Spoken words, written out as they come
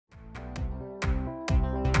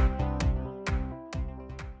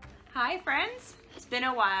Hi friends, it's been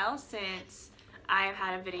a while since I've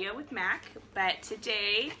had a video with Mac, but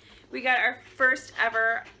today we got our first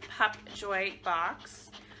ever PupJoy box.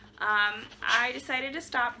 I decided to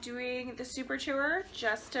stop doing the Super Tour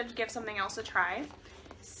just to give something else a try.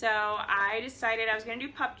 So I decided I was going to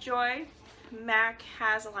do PupJoy. Mac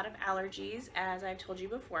has a lot of allergies, as I've told you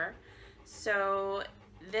before. So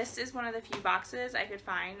this is one of the few boxes I could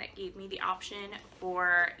find that gave me the option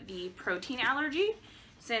for the protein allergy,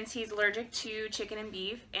 since he's allergic to chicken and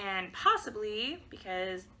beef, and possibly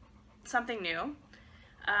because something new.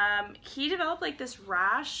 He developed like this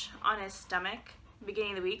rash on his stomach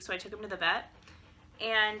beginning of the week, so I took him to the vet,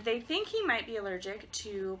 and they think he might be allergic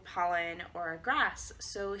to pollen or grass,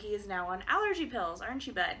 so he is now on allergy pills, aren't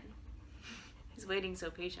you, bud? He's waiting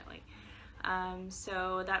so patiently.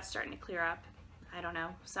 So that's starting to clear up. I don't know,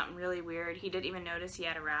 something really weird. He didn't even notice he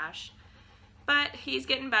had a rash. But he's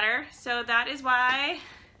getting better, so that is why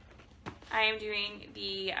I am doing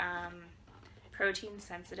the protein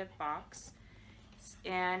sensitive box.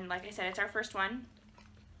 And like I said, it's our first one.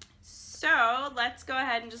 So let's go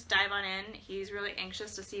ahead and just dive on in. He's really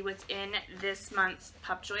anxious to see what's in this month's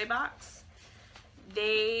PupJoy box.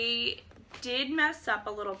 They did mess up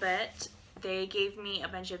a little bit. They gave me a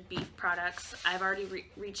bunch of beef products. I've already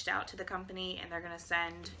reached out to the company, and they're gonna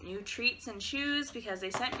send new treats and chews because they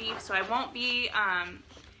sent beef, so I won't be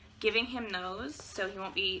giving him those, so he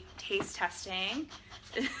won't be taste testing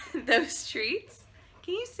those treats.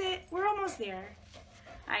 Can you sit? We're almost there.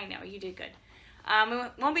 I know, you did good.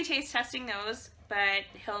 We won't be taste testing those, but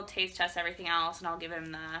he'll taste test everything else, and I'll give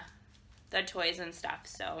him the toys and stuff.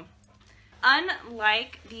 So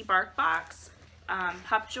unlike the Bark Box,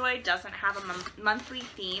 PupJoy doesn't have a monthly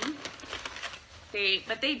theme.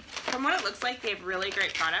 But from what it looks like, they have really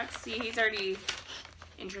great products. See, he's already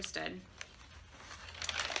interested.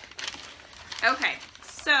 Okay,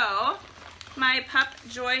 so my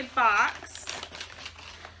PupJoy box,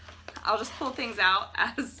 I'll just pull things out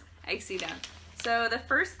as I see them. So the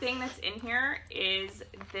first thing that's in here is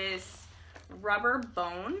this rubber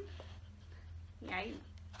bone. Yeah,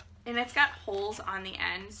 and it's got holes on the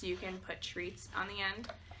end, so you can put treats on the end.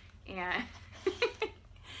 And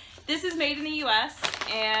this is made in the US,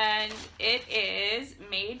 and it is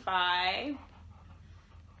made by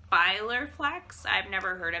Flex. I've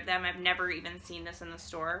never heard of them. I've never even seen this in the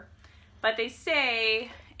store. But they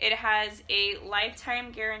say it has a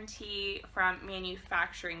lifetime guarantee from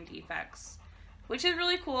manufacturing defects, which is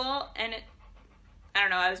really cool. And I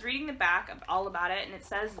don't know, I was reading the back all about it, and it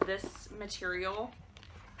says this material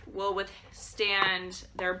will withstand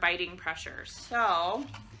their biting pressure. So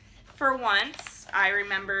for once I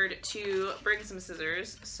remembered to bring some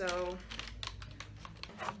scissors. So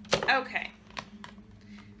okay,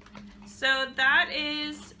 so that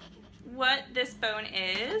is what this bone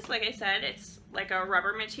is. Like I said, it's like a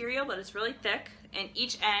rubber material, but it's really thick, and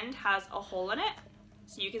each end has a hole in it,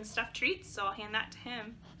 so you can stuff treats. So I'll hand that to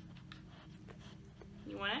him.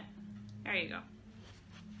 You want it? There you go.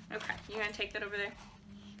 Okay, you gonna take that over there?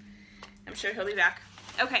 I'm sure he'll be back.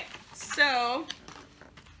 Okay, so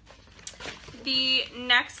the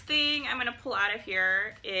next thing I'm gonna pull out of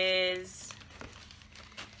here is,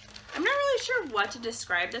 I'm not really sure what to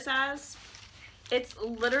describe this as. It's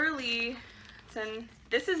literally,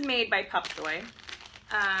 this is made by PupJoy.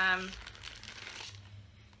 And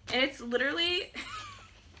it's literally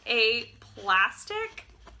a plastic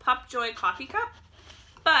PupJoy coffee cup,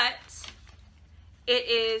 but it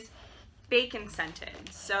is bacon scented.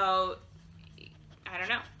 So I don't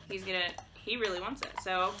know, he really wants it,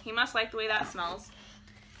 so he must like the way that smells.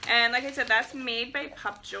 And like I said, that's made by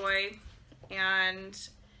PupJoy, and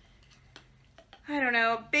I don't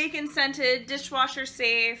know, bacon scented, dishwasher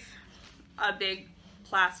safe, a big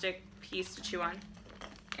plastic piece to chew on.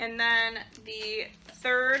 And then the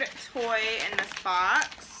third toy in this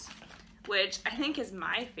box, which I think is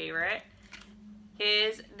my favorite,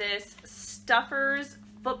 is this Stuffers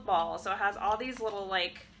football. So it has all these little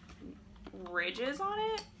like ridges on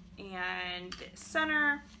it, and the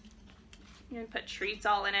center, you can put treats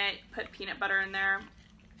all in it, put peanut butter in there.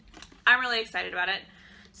 I'm really excited about it.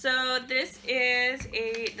 So this is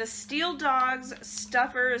the Steel Dogs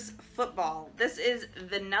Stuffers football. This is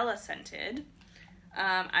vanilla scented.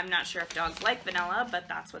 I'm not sure if dogs like vanilla, but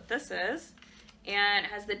that's what this is. And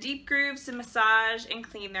it has the deep grooves to massage and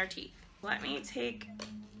clean their teeth. Let me take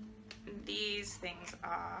these things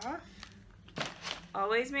off.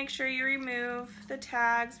 Always make sure you remove the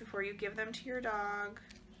tags before you give them to your dog.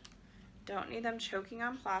 Don't need them choking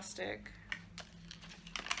on plastic.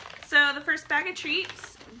 So the first bag of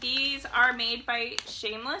treats, these are made by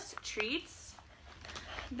Shameless Treats.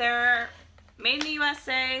 They're made in the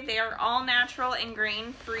USA. They are all natural and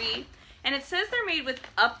grain-free. And it says they're made with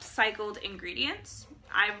upcycled ingredients.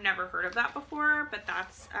 I've never heard of that before, but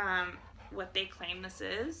that's what they claim this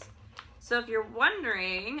is. So if you're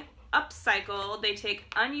wondering, upcycled, they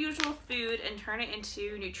take unusual food and turn it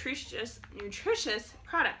into nutritious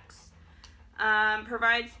products.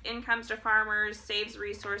 Provides incomes to farmers, saves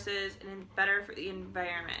resources, and is better for the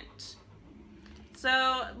environment.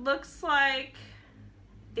 So it looks like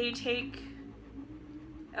they take,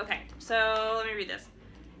 okay, so let me read this.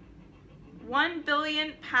 1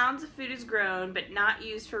 billion pounds of food is grown, but not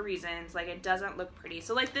used for reasons like it doesn't look pretty.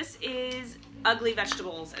 So like this is ugly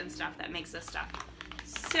vegetables and stuff that makes this stuff.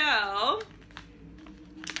 So,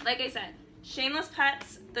 like I said, Shameless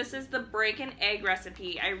Pets, this is the break and egg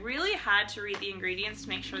recipe. I really had to read the ingredients to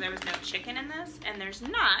make sure there was no chicken in this, and there's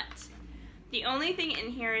not. The only thing in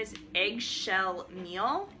here is eggshell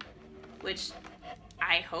meal, which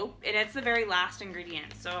I hope, and it's the very last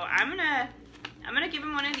ingredient. So I'm gonna give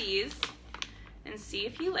him one of these and see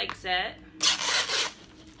if he likes it.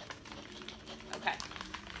 Okay.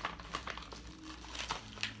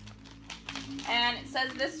 And it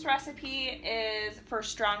says this recipe is for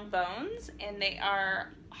strong bones, and they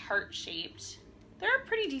are heart-shaped. They're a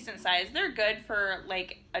pretty decent size. They're good for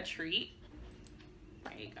like a treat.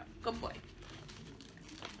 There you go. Good boy.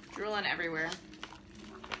 Drooling everywhere.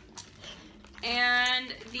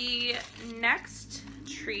 And the next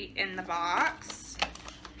treat in the box,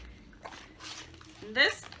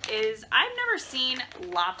 this is, I've never seen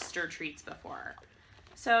lobster treats before.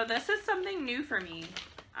 So this is something new for me.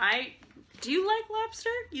 Do you like lobster?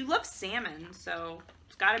 You love salmon, so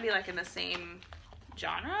it's gotta be like in the same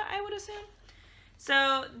genre, I would assume.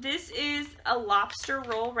 So this is a lobster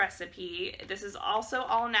roll recipe. This is also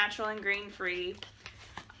all natural and grain-free.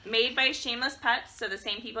 Made by Shameless Pets, so the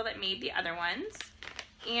same people that made the other ones.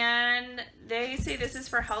 And they say this is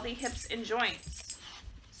for healthy hips and joints.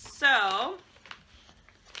 So,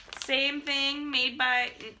 same thing, made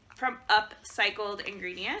from upcycled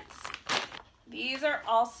ingredients. These are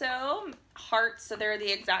also hearts, so they're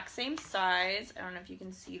the exact same size. I don't know if you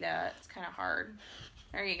can see that. It's kind of hard.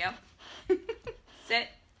 There you go. Sit.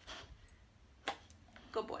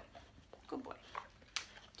 Good boy. Good boy.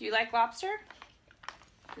 Do you like lobster?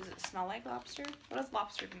 Does it smell like lobster? What does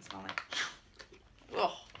lobster can smell like?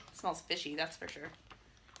 Ugh, it smells fishy, that's for sure.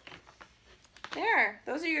 There,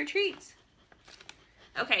 those are your treats.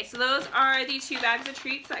 Okay, so those are the 2 bags of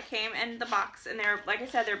treats that came in the box, and they're, like I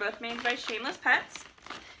said, they're both made by Shameless Pets.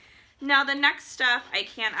 Now the next stuff I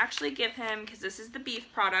can't actually give him because this is the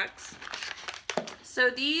beef products. So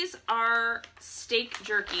these are steak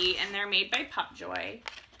jerky, and they're made by PupJoy,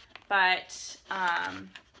 but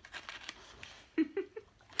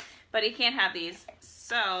but he can't have these.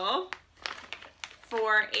 So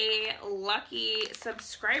for a lucky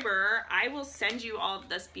subscriber, I will send you all of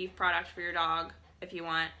this beef product for your dog if you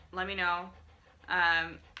want. Let me know.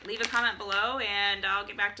 Leave a comment below and I'll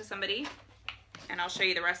get back to somebody and I'll show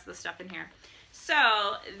you the rest of the stuff in here.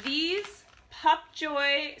 So these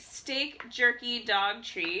PupJoy steak jerky dog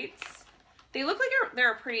treats, they look like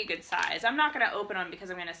they're a pretty good size. I'm not going to open them because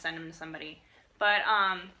I'm going to send them to somebody. But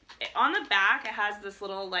on the back, it has this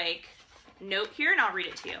little like note here, and I'll read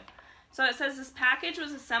it to you. So it says, this package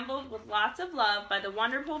was assembled with lots of love by the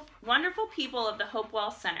wonderful people of the Hopewell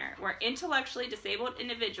Center, where intellectually disabled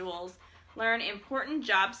individuals learn important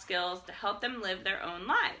job skills to help them live their own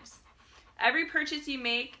lives. Every purchase you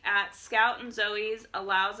make at Scout and Zoe's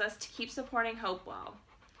allows us to keep supporting Hopewell.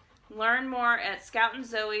 Learn more at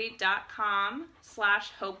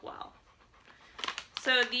scoutandzoe.com/Hopewell.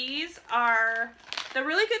 So these are, the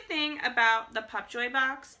really good thing about the PupJoy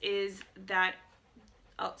box is that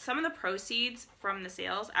some of the proceeds from the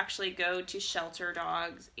sales actually go to shelter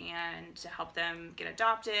dogs and to help them get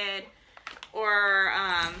adopted, or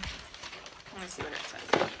let me see what it says.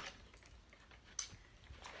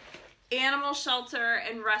 Animal shelter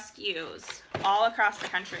and rescues all across the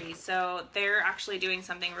country. So they're actually doing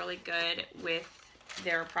something really good with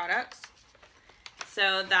their products.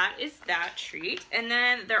 So that is that treat. And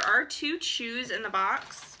then there are 2 chews in the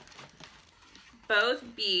box, both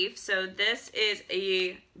beef. So this is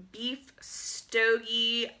a beef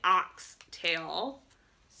stogie oxtail.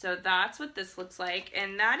 So that's what this looks like.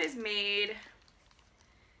 And that is made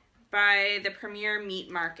by the Premier Meat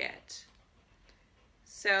Market.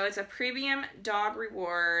 So it's a premium dog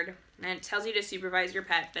reward, and it tells you to supervise your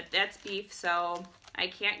pet, but that's beef, so I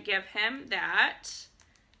can't give him that.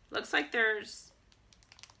 Looks like there's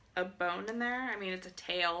a bone in there. I mean, it's a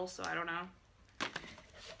tail, so I don't know.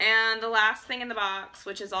 And the last thing in the box,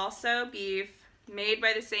 which is also beef, made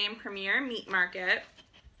by the same Premier Meat Market.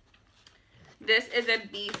 This is a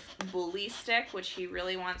beef bully stick, which he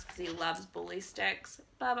really wants because he loves bully sticks.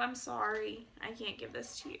 Bub, I'm sorry. I can't give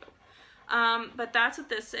this to you. But that's what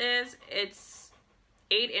this is. It's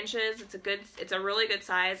 8 inches. It's a really good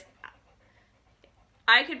size.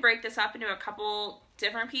 I could break this up into a couple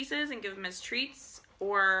different pieces and give him as treats,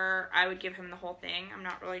 or I would give him the whole thing. I'm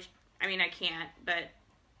not really, I mean, I can't, but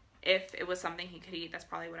if it was something he could eat, that's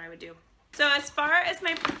probably what I would do. So as far as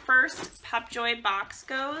my first PupJoy box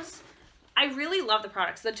goes, I really love the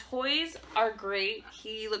products. The toys are great.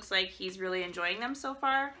 He looks like he's really enjoying them so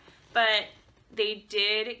far, but they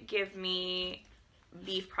did give me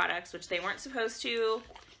beef products, which they weren't supposed to.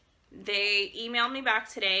 They emailed me back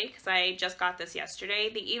today because I just got this yesterday.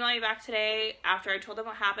 They emailed me back today after I told them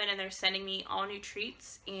what happened, and they're sending me all new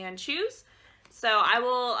treats and chews. So I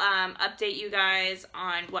will update you guys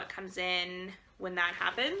on what comes in when that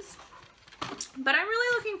happens. But I'm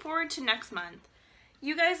really looking forward to next month.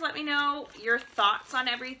 You guys let me know your thoughts on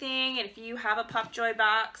everything, and if you have a PupJoy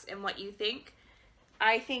box and what you think.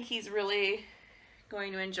 I think he's really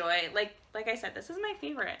going to enjoy. Like I said, this is my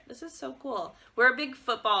favorite. This is so cool. We're a big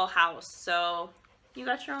football house, so you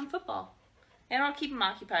got your own football. And I'll keep him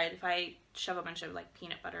occupied if I shove a bunch of like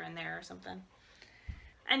peanut butter in there or something.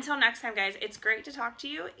 Until next time, guys, it's great to talk to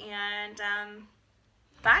you, and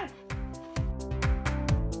bye.